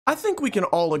I think we can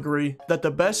all agree that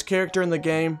the best character in the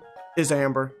game is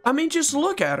Amber. I mean, just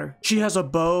look at her. She has a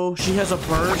bow, she has a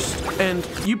burst, and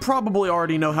you probably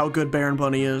already know how good Baron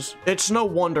Bunny is. It's no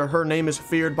wonder her name is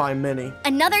feared by many.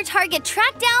 Another target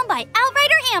tracked down by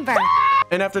Outrider Amber.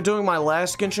 And after doing my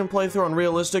last Genshin playthrough on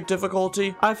realistic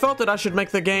difficulty, I felt that I should make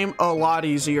the game a lot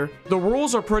easier. The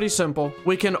rules are pretty simple.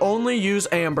 We can only use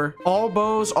Amber. All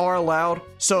bows are allowed,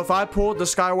 so if I pulled the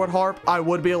Skyward Harp, I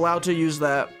would be allowed to use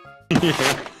that.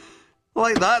 Yeah.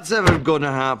 Like that's ever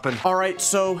gonna happen. Alright,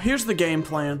 so here's the game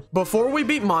plan. Before we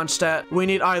beat Mondstadt, we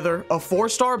need either a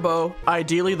 4-star bow,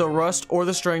 ideally the Rust or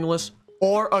the Stringless,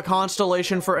 or a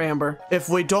Constellation for Amber. If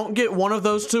we don't get one of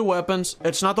those two weapons,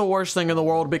 it's not the worst thing in the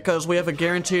world because we have a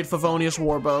guaranteed Favonius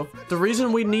Warbow. The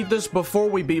reason we need this before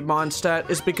we beat Mondstadt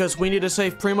is because we need to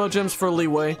save Primo Gems for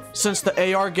Liyue, since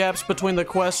the AR gaps between the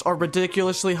quests are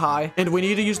ridiculously high, and we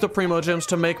need to use the Primo Gems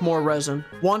to make more resin.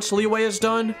 Once Liyue is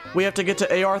done, we have to get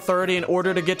to AR 30 in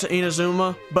order to get to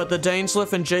Inazuma, but the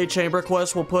Dainsleif and Jade Chamber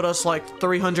quest will put us like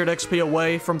 300 XP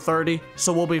away from 30,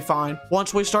 so we'll be fine.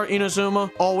 Once we start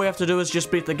Inazuma, all we have to do is just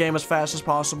beat the game as fast as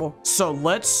possible. So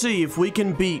let's see if we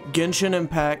can beat Genshin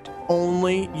Impact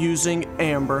only using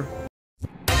Amber.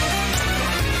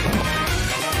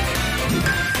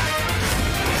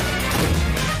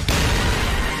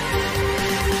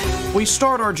 We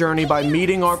start our journey by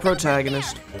meeting our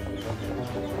protagonist.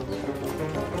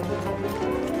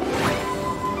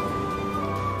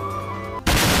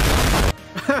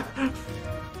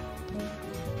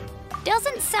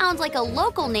 Doesn't sound like a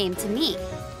local name to me.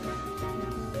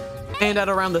 And at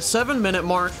around the 7-minute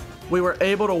mark, we were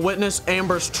able to witness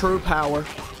Amber's true power.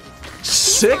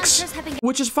 6?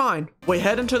 Which is fine. We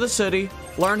head into the city,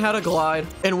 learn how to glide,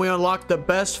 and we unlock the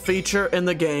best feature in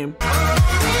the game.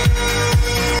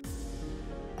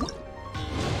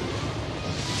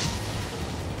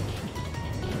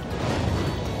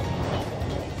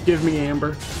 Give me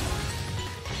Amber.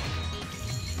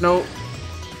 No.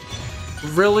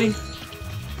 Really?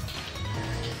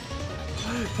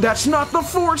 That's not the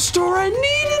 4-star I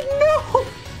needed, no!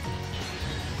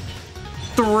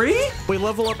 3? We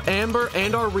level up Amber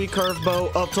and our recurve bow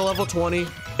up to level 20,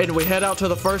 and we head out to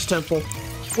the first temple,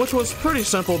 which was pretty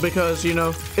simple because, you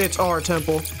know, it's our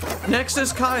temple. Next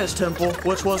is Kaya's temple,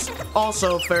 which was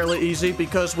also fairly easy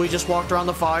because we just walked around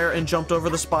the fire and jumped over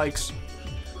the spikes.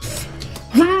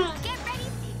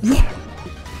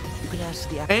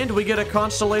 And we get a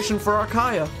constellation for our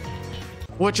Kaya,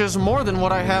 which is more than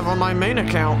what I have on my main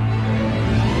account.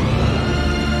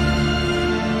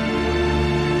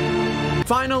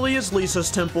 Finally is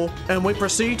Lisa's temple, and we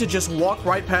proceed to just walk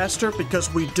right past her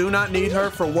because we do not need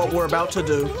her for what we're about to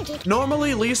do.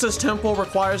 Normally, Lisa's temple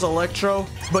requires Electro,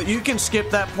 but you can skip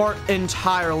that part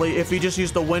entirely if you just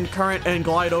use the wind current and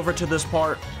glide over to this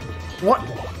part. What?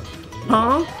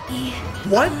 Huh?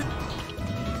 What?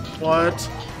 What?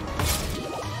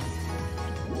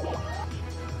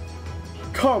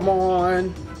 Come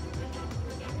on.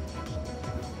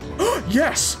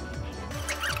 Yes!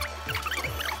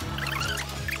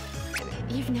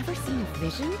 You've never seen a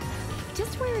vision?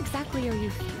 Just where exactly are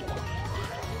you?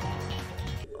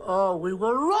 Oh, we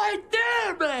were right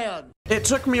there, man! It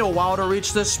took me a while to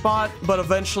reach this spot, but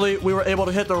eventually we were able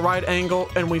to hit the right angle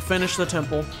and we finished the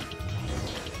temple.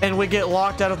 And we get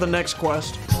locked out of the next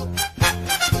quest.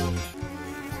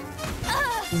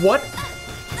 What?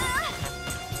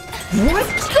 What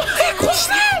the heck was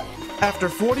that? After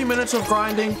 40 minutes of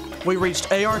grinding, we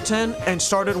reached AR 10 and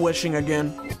started wishing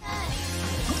again.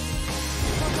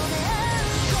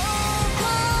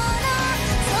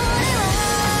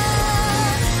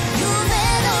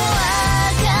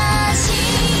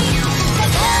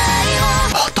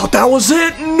 I thought that was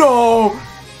it? No!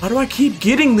 How do I keep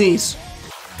getting these?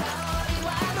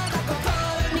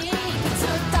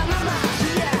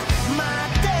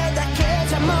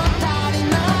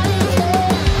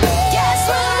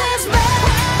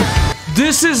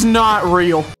 This is not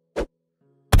real.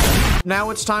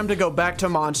 Now it's time to go back to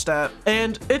Mondstadt.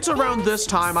 And it's around this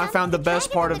time I found the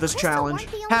best part of this challenge,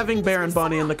 having Baron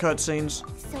Bunny in the cutscenes.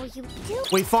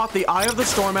 We fought the Eye of the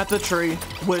Storm at the tree,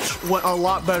 which went a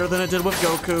lot better than it did with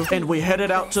Goku, and we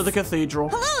headed out to the cathedral.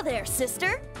 Hello there,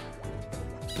 sister.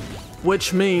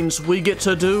 Which means we get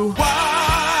to do...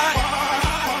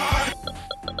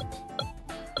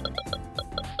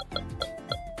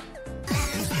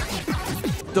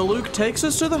 Diluc takes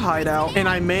us to the hideout, and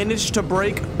I managed to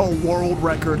break a world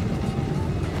record.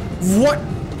 What?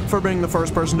 For being the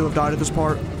first person to have died at this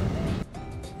part.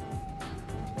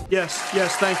 Yes,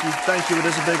 thank you, it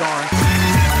is a big honor.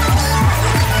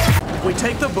 We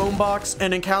take the boombox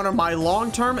and encounter my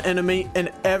long-term enemy in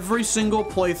every single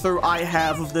playthrough I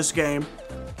have of this game.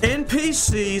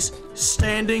 NPCs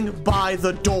standing by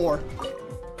the door.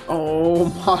 Oh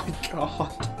my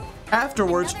god.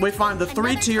 Afterwards, we find the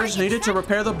 3 tiers needed to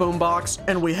repair the boombox,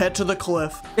 and we head to the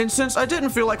cliff. And since I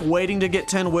didn't feel like waiting to get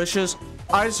 10 wishes,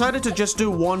 I decided to just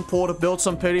do 1 pull to build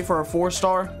some pity for a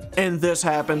 4-star, and this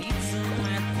happened.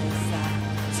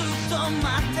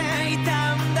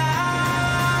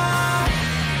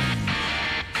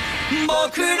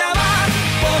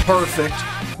 Perfect.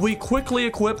 We quickly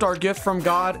equipped our gift from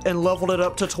God and leveled it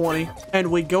up to 20, and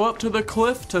we go up to the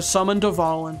cliff to summon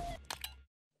Dvalin.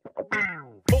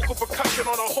 Vocal percussion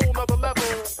on a whole nother level,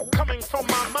 coming from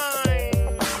my mind.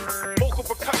 Vocal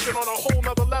percussion on a whole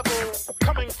nother level,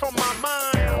 coming from my mind.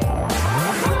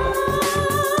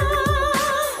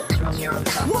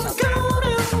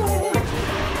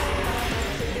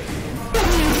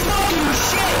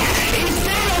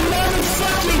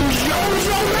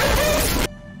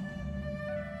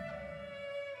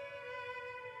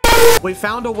 We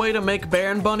found a way to make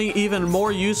Baron Bunny even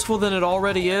more useful than it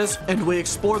already is, and we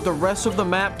explored the rest of the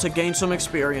map to gain some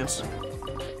experience.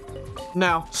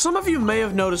 Now, some of you may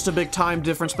have noticed a big time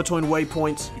difference between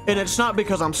waypoints, and it's not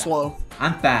because I'm slow.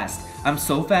 I'm fast. I'm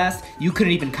so fast, you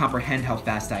couldn't even comprehend how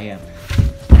fast I am.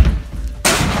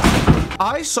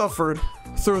 I suffered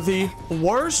through the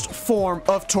worst form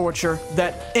of torture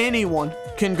that anyone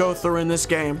can go through in this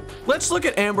game. Let's look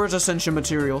at Amber's Ascension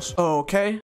materials.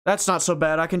 Okay. That's not so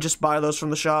bad, I can just buy those from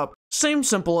the shop. Seems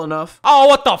simple enough. Oh,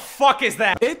 what the fuck is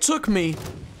that? It took me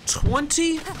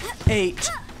 28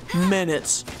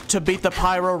 minutes to beat the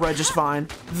Pyro Regisvine.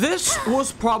 This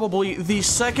was probably the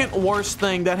second worst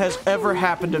thing that has ever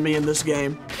happened to me in this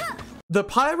game. The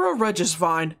Pyro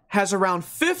Regisvine has around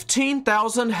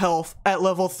 15,000 health at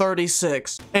level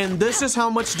 36, and this is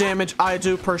how much damage I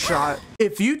do per shot.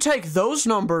 If you take those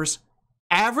numbers,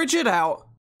 average it out,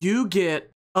 you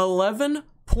get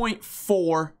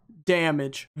 11.4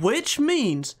 damage, which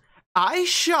means I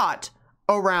shot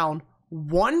around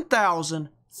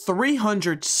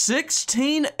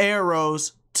 1,316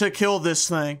 arrows to kill this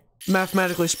thing.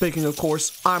 Mathematically speaking, of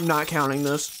course, I'm not counting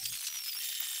this.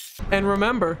 And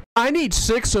remember, I need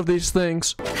 6 of these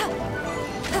things.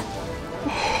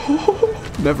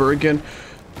 Never again.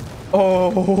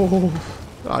 Oh,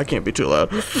 I can't be too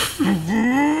loud.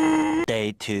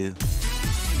 Day 2.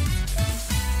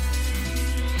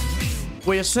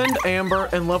 We ascend Amber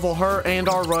and level her and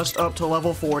our Rust up to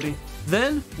level 40.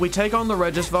 Then, we take on the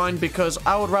Regisvine because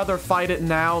I would rather fight it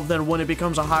now than when it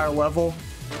becomes a higher level.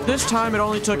 This time it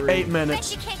only took 8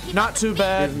 minutes. Not too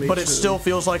bad, but it still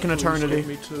feels like an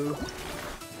eternity.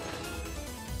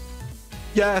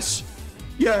 Yes!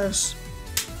 Yes!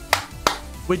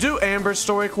 We do Amber's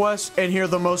story quest and hear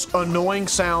the most annoying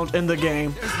sound in the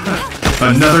game.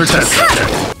 Another test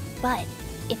subject. But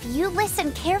if you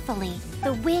listen carefully,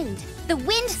 the wind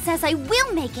says I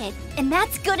will make it, and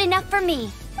that's good enough for me.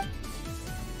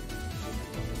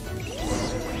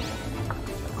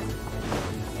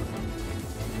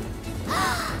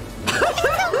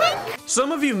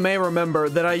 Some of you may remember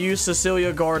that I used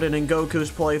Cecilia Garden in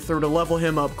Goku's playthrough to level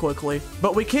him up quickly,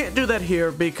 but we can't do that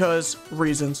here because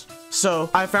reasons. So,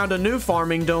 I found a new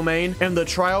farming domain in the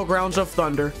Trial Grounds of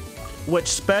Thunder, which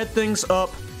sped things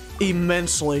up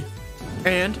immensely.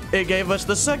 And it gave us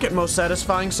the second most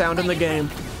satisfying sound in the game.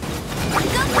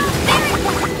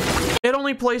 It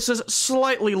only places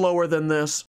slightly lower than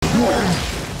this.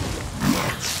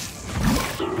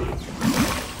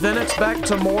 Then it's back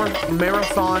to more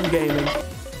marathon gaming.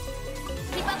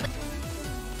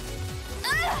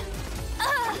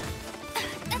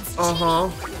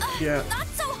 Yeah. Not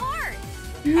so hard.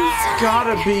 You've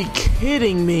gotta be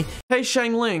kidding me. Hey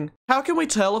Shangling, how can we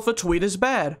tell if a tweet is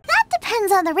bad? That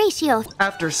depends on the ratio.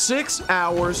 After 6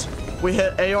 hours, we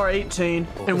hit AR-18,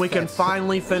 and we can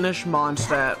finally finish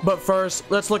Mondstadt. But first,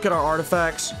 let's look at our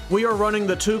artifacts. We are running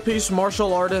the 2-piece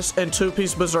Martial Artist and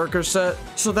 2-piece Berserker set,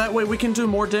 so that way we can do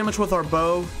more damage with our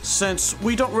bow, since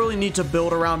we don't really need to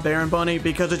build around Baron Bunny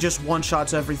because it just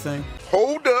one-shots everything.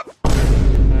 Hold up.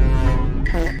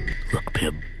 Look,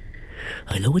 Pim.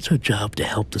 I know it's our job to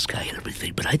help this guy and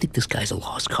everything, but I think this guy's a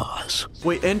lost cause.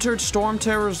 We entered Storm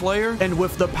Terror's lair, and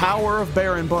with the power of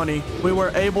Baron Bunny, we were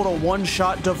able to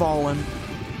one-shot Dvalin.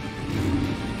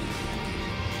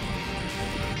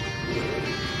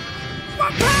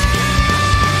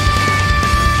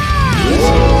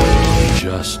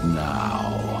 Just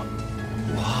now.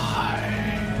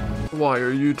 Why? Why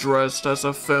are you dressed as a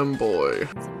femboy?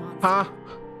 Huh?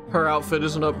 Her outfit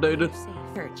isn't updated.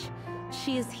 Church.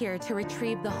 She is here to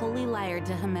retrieve the holy lyre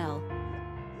to Hamel.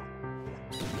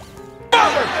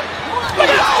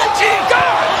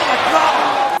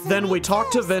 Then we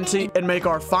talk to Venti and make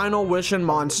our final wish in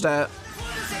Mondstadt.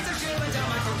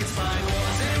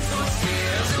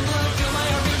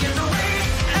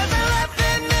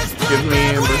 Give me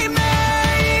Amber.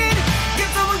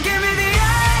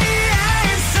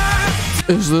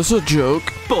 Is this a joke?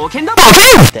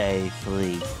 Stay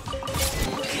free.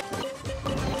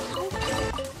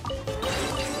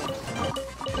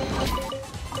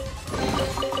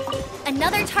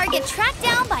 Another target tracked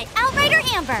down by Outrider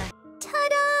Amber.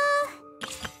 Ta-da!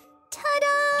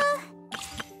 Ta-da!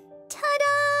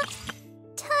 Ta-da!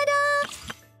 Ta-da!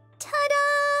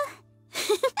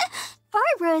 Ta-da!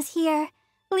 Barbara's here.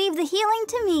 Leave the healing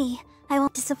to me. I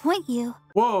won't disappoint you.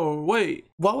 Whoa, wait.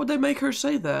 Why would they make her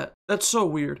say that? That's so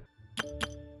weird.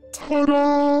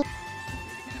 Ta-da!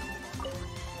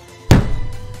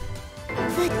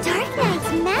 The Dark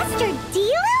Knight's Master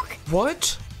Diluc?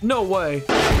 What? No way.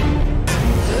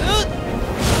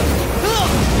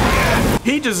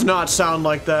 He does not sound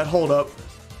like that. Hold up.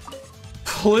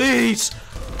 Please.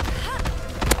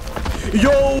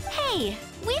 Yo! Hey,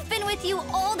 we've been with you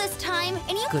all this time,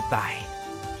 and you— Goodbye.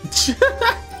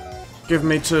 Give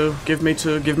me two. Give me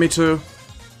two. Give me two.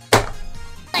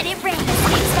 let it rain.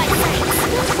 By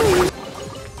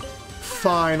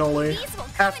Finally.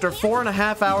 After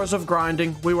 4.5 hours of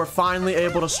grinding, we were finally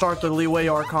able to start the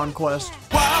Liyue Archon quest.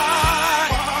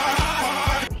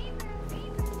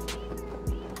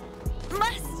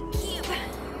 Must keep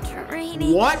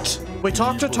training. What? We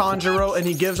talked to Tanjiro and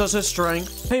he gives us his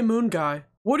strength. Hey Moon Guy,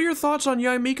 what are your thoughts on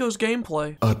Yaimiko's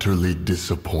gameplay? Utterly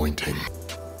disappointing.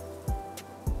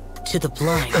 To the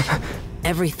blind,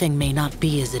 everything may not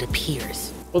be as it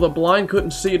appears. Well, the blind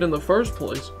couldn't see it in the first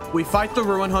place. We fight the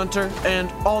Ruin Hunter, and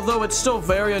although it's still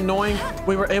very annoying,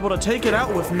 we were able to take it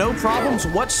out with no problems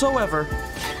whatsoever.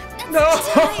 No!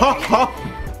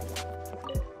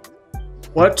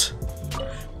 What?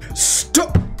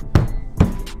 Stop!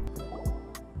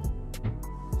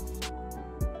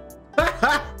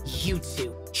 You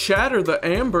two. Shatter the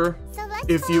Amber, So let's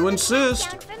if you follow the insist.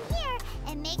 path down from here,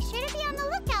 and make sure to be on the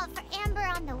lookout for Amber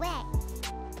on the way.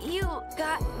 You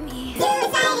got me.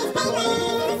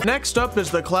 Next up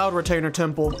is the Cloud Retainer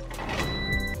Temple.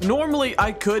 Normally,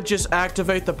 I could just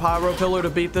activate the Pyro Pillar to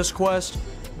beat this quest,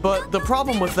 but the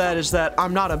problem with that is that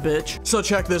I'm not a bitch. So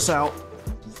check this out.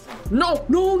 No,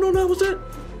 no, no, that was it.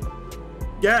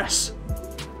 Yes.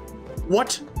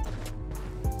 What?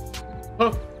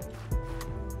 Huh?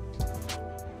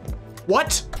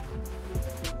 What?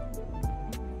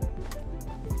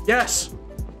 Yes.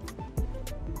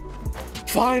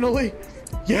 Finally.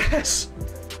 Yes.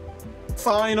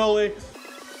 Finally.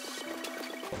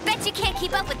 Bet you can't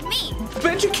keep up with me.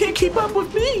 Bet you can't keep up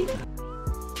with me.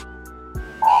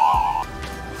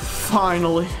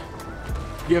 Finally.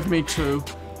 Give me two.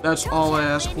 That's all I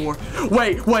ask for.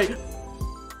 Wait, wait.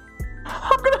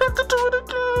 I'm gonna have to do it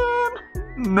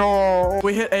again. No.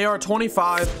 We hit AR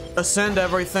 25, ascend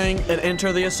everything, and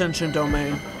enter the Ascension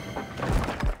domain.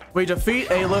 We defeat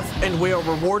Aleph, and we are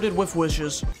rewarded with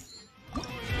wishes.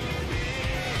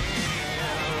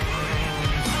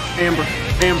 Amber,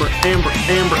 Amber, Amber,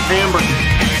 Amber, Amber.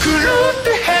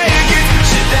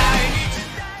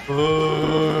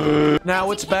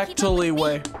 Now it's back to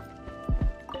Liyue.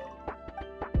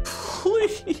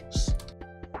 Please.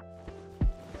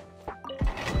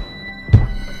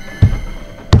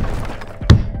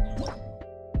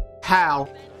 How?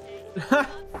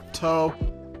 Toe.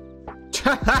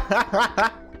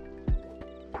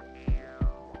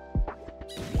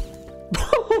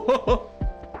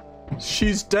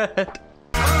 She's dead.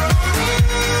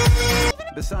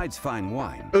 Besides fine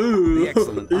wine, Ooh. the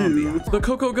excellent ambiance. The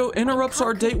Coco Go interrupts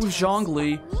our date with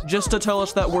Zhongli just to tell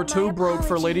us that we're too broke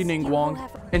for Lady Ningguang,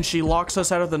 and she locks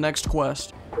us out of the next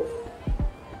quest.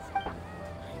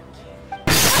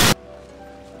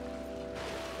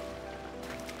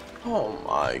 Oh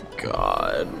my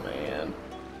god, man.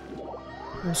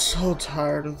 I'm so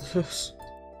tired of this.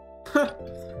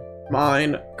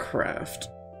 Minecraft.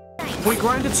 We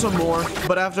grinded some more,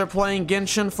 but after playing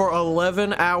Genshin for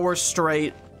 11 hours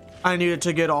straight, I needed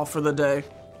to get off for the day.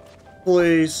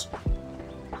 Please.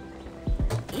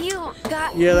 You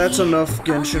got Yeah, that's enough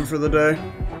Genshin for the day.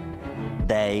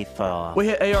 Day 4. We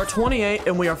hit AR 28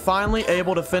 and we are finally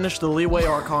able to finish the Liyue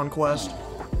Archon quest.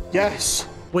 Yes!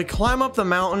 We climb up the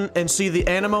mountain and see the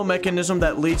anemo mechanism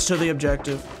that leads to the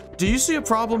objective. Do you see a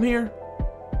problem here?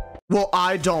 Well,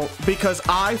 I don't, because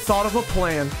I thought of a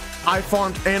plan. I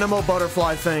farmed anemo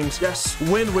butterfly things, yes,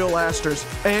 wind wheel asters,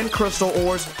 and crystal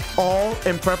ores, all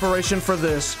in preparation for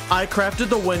this. I crafted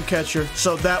the wind catcher,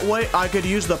 so that way I could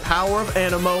use the power of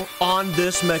anemo on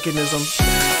this mechanism.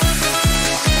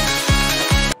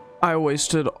 I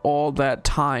wasted all that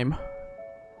time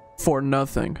for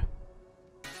nothing.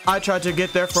 I tried to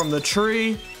get there from the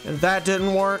tree, and that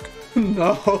didn't work.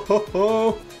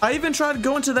 No. I even tried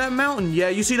going to that mountain. Yeah,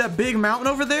 you see that big mountain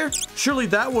over there? Surely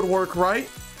that would work, right?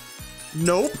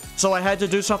 Nope. So I had to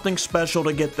do something special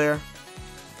to get there.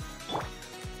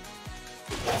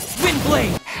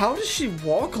 Windblade! How does she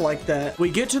walk like that? We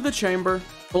get to the chamber,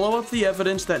 blow up the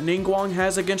evidence that Ningguang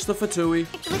has against the Fatui,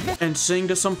 and sing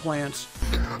to some plants.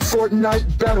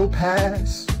 Fortnite Battle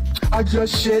Pass. I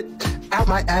just shit out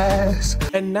my ass.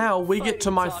 And now we get to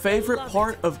my favorite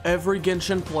part of every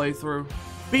Genshin playthrough.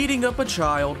 Beating up a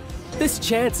child. This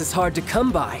chance is hard to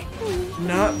come by.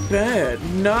 Not bad,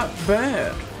 not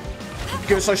bad.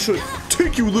 Guess I should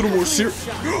take you a little more serious.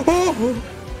 Oh.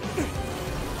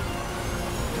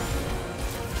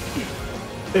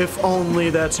 If only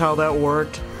that's how that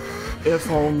worked. If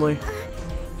only.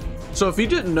 So if you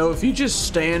didn't know, if you just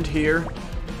stand here,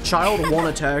 child won't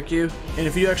attack you. And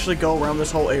if you actually go around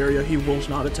this whole area, he will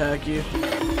not attack you.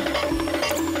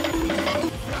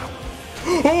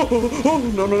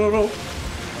 Oh, no, no, no, no.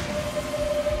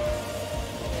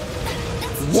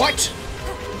 What?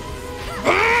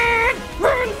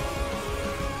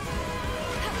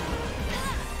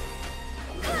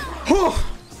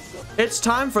 It's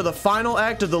time for the final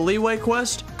act of the Liyue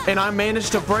quest, and I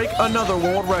managed to break another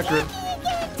world record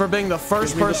for being the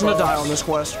first person to die on this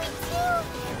quest.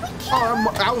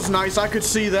 That was nice, I could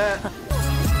see that.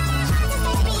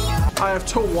 I have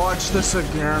to watch this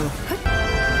again.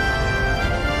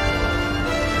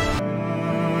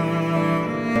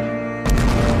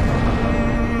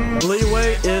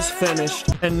 Liyue is finished,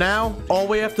 and now all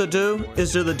we have to do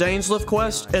is do the Dainsleif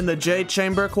quest and the Jade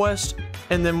Chamber quest,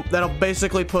 and then that'll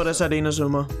basically put us at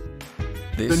Inazuma.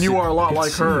 Then you are a lot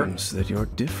like her. It seems that you're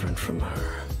different from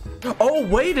her. Oh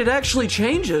wait, it actually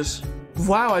changes.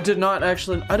 Wow, I did not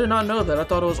know that. I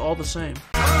thought it was all the same.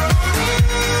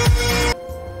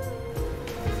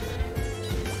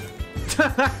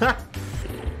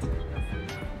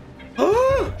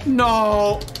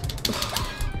 No.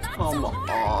 Come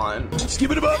on.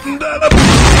 Skip it up and down.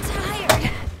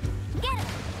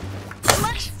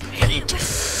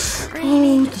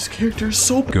 Oh, this character is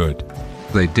so good.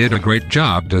 They did a great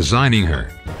job designing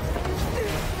her.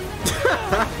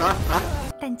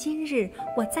 但今日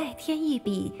我再添一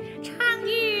笔，唱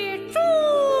与诸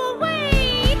位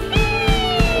听，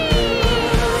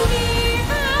以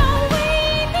好为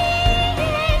敌人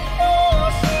不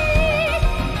是，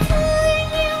自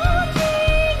有知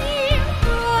音多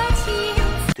情。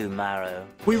 Tomorrow.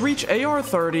 We reach AR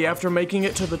 30 after making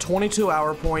it to the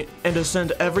 22-hour point and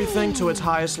ascend everything to its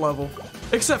highest level,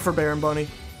 except for Baron Bunny,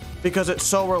 because it's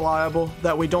so reliable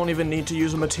that we don't even need to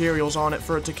use materials on it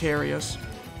for it to carry us.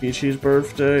 Ichi's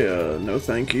birthday, no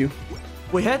thank you.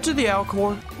 We head to the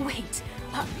Alcor, Wait,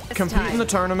 compete in the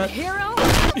tournament. Hero?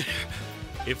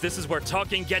 If this is where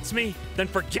talking gets me, then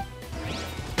forget.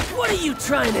 What are you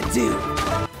trying to do?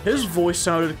 His voice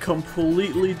sounded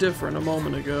completely different a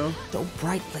moment ago. So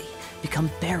brightly, become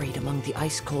buried among the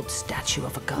ice-cold statue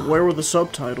of a god. Where were the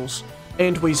subtitles?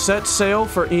 And we set sail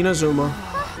for Inazuma.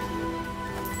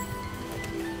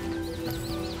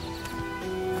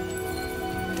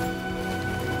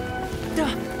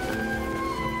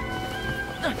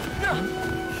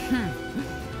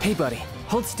 Hey, buddy,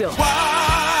 hold still.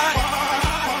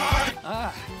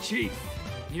 Ah, Chief,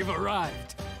 you've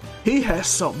arrived. He has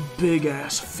some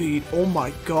big-ass feet. Oh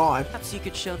my god. Perhaps you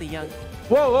could show the young...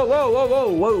 Whoa, whoa, whoa, whoa, whoa,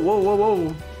 whoa, whoa, whoa,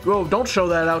 whoa. Whoa, don't show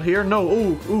that out here. No,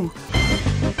 ooh, ooh.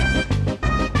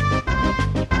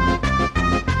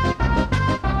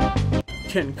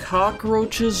 Can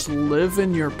cockroaches live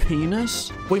in your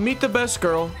penis? We meet the best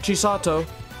girl, Chisato,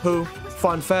 who,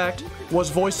 fun fact, was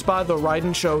voiced by the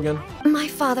Raiden Shogun. My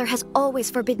father has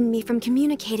always forbidden me from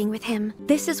communicating with him.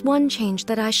 This is one change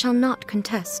that I shall not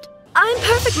contest. I'm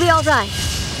perfectly all right.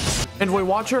 And we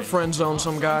watch her friend zone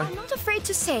some guy. I'm not afraid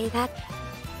to say that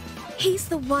he's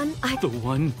the one I... The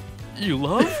one you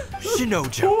love?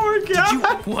 Shinojo. Poor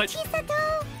guy. What?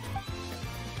 Chisato!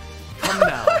 Come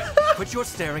now. Quit your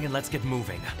staring and let's get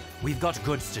moving. We've got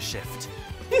goods to shift.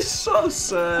 He's so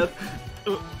sad.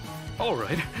 All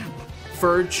right.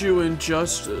 Virtue and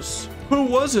justice. Who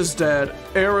was his dad?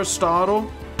 Aristotle?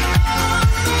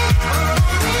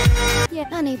 Yet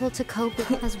unable to cope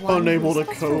with as one Unable to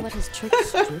who is cope. what his tricks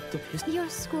stripped of his your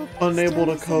school Unable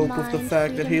to stillness of cope with the mind,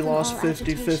 fact that he freedom from lost all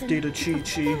 50-50 to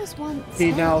agitation. There was Chi-Chi. once He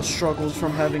a- now struggles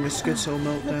from having a schizo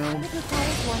meltdown.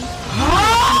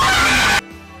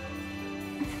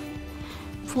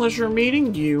 Pleasure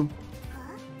meeting you.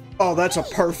 Oh, that's a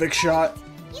perfect shot.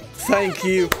 Thank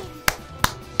you.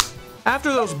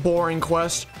 After those boring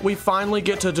quests, we finally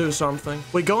get to do something.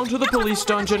 We go into the police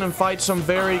dungeon and fight some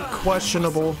very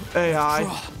questionable AI.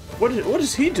 What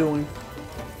is he doing?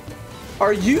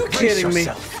 Are you kidding me?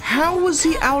 How was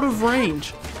he out of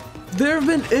range? There have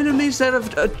been enemies that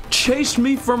have chased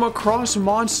me from across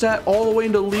Mondstadt all the way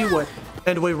into Liyue.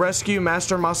 And we rescue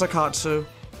Master Masakatsu.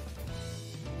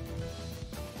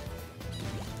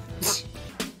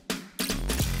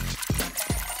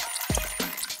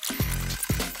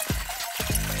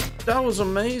 That was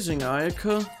amazing,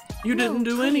 Ayaka. You didn't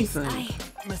do anything. I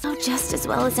know just as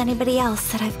well as anybody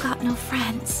else that I've got no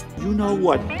friends. You know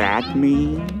what that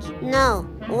means? No.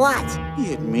 What?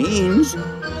 It means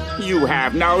you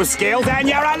have no skills and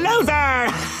you're a loser!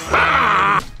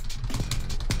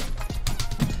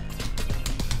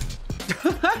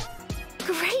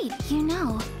 Great, you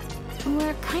know.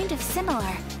 We're kind of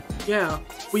similar. Yeah,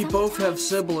 we both have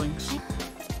siblings.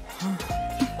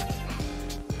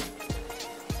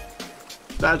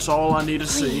 That's all I need to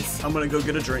see. I'm gonna go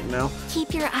get a drink now.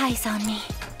 Keep your eyes on me.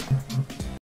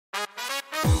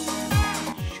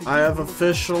 I have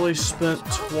officially spent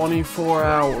 24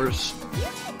 hours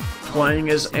playing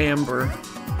as Amber.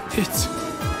 It's...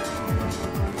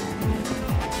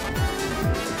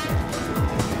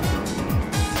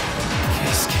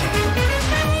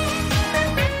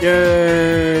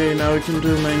 Yay! Now we can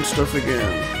do main stuff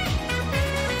again.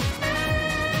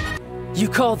 You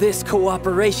call this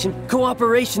cooperation?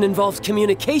 Cooperation involves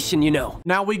communication, you know.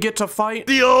 Now we get to fight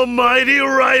the almighty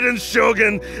Raiden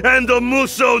Shogun and the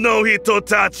Muso no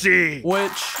Hitotachi!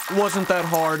 Which wasn't that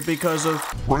hard because of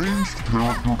ranged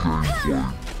character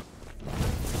gameplay.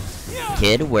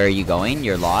 Kid, where are you going?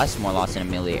 You're lost. More lost than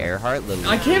Amelia Earhart. Little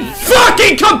I can't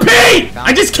fucking compete!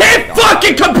 I just can't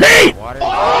fucking compete!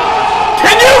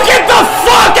 Can you get the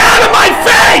fuck out of my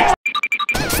face?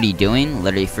 What are you doing?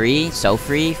 Literally free? So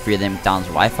free? Free the McDonald's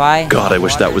Wi-Fi? God, I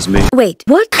wish that was me. Wait,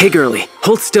 what? Hey, girly,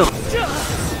 hold still.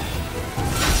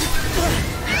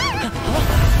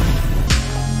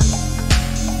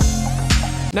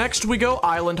 Next, we go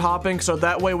island hopping so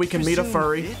that way we can meet a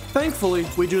furry. Thankfully,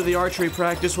 we do the archery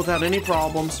practice without any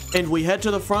problems, and we head to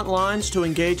the front lines to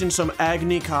engage in some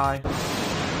Agni Kai.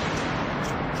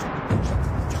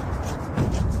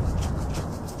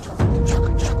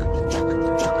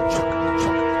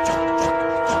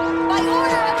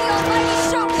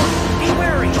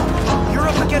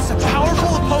 A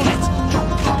powerful opponent.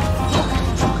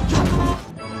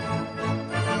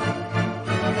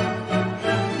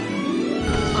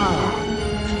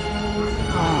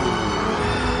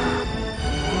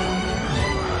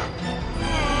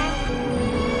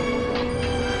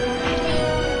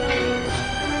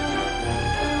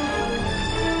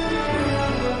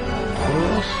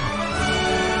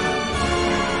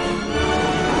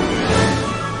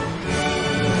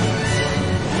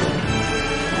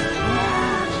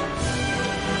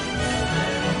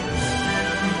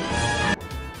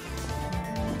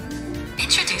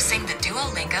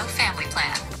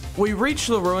 We reach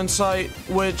the ruin site,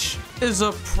 which is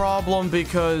a problem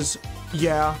because,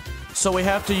 yeah. So we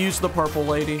have to use the purple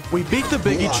lady. We beat the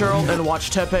Biggie Churl and watch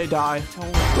Tepe die.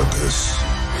 But this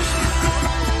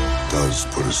does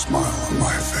put a smile on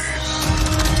my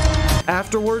face.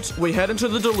 Afterwards, we head into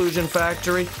the Delusion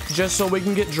Factory just so we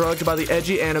can get drugged by the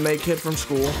edgy anime kid from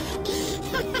school.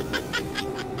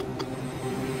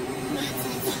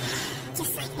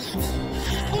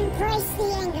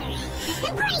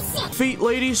 Feet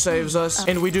Lady saves us,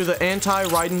 and we do the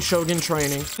anti-Raiden Shogun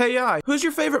training. Hey, who's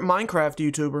your favorite Minecraft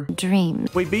YouTuber? Dream.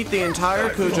 We beat the entire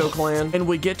Kujo clan, and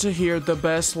we get to hear the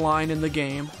best line in the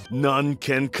game. None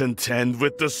can contend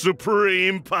with the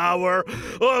supreme power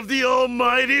of the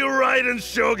almighty Raiden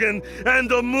Shogun and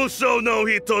the Muso no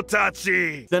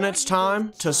Hitotachi. Then it's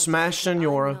time to smash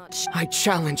Senora. I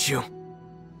challenge you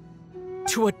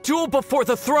to a duel before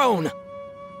the throne.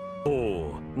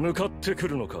 Oh, 向かってく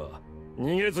るのか。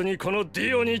逃げずにこのデ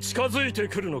ィオに近づいて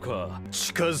くるのか。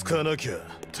近づかなきゃ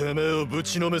てめえをぶ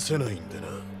ちのめせないんでな。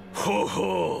ほ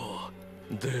ほ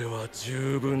う。では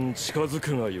十分近づ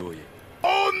くがよい。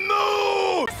Oh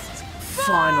no!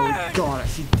 Finally got it.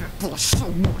 He blushed so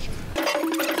much.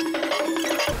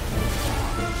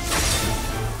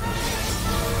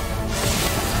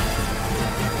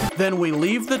 Then we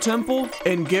leave the temple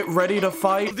and get ready to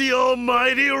fight the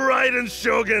almighty Raiden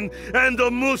Shogun and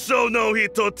the Muso no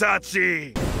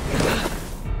Hitotachi.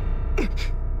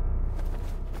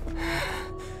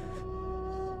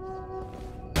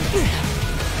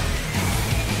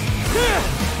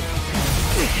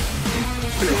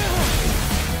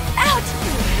 Out!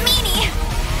 Meanie!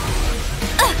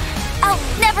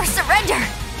 I'll never surrender!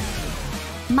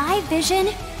 My vision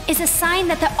is a sign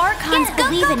that the Archons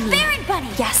believe in me.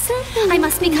 Yes, I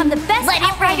must become the best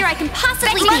outrider I can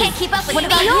possibly be. I can't keep up with you. What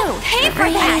about you? Pay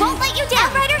for that. Won't let you down.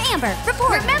 Outrider Amber,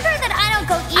 report. Remember that I don't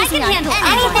go easy. I can handle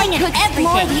anything and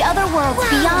explore the other worlds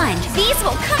beyond. These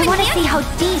will come. I want to see how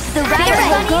deep the rabbit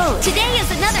hole goes. Today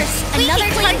is another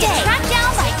target tracked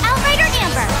down by Outrider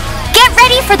Amber. Get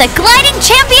ready for the gliding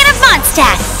champion of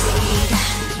Mondstadt.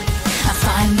 I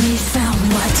finally found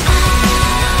what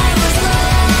I was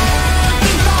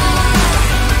looking for.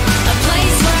 A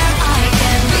place where I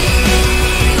can be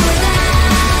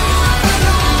without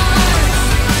remorse.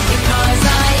 Because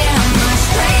I am a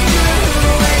stranger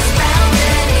who is found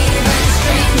in even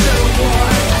stranger war.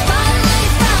 I finally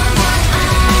found what I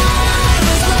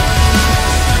was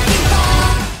looking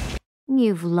for.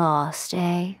 You've lost,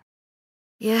 eh?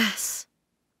 Yes,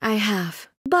 I have.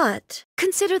 But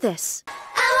consider this.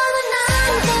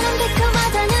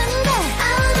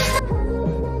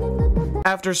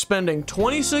 After spending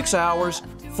 26 hours,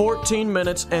 14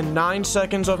 minutes, and 9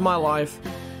 seconds of my life,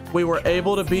 we were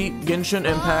able to beat Genshin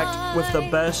Impact with the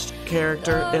best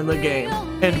character in the game.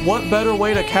 And what better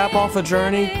way to cap off a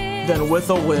journey than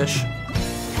with a wish?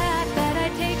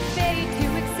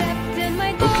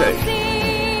 Okay.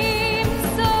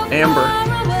 Amber.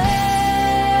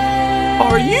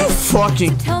 Are you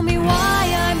fucking... Tell me why.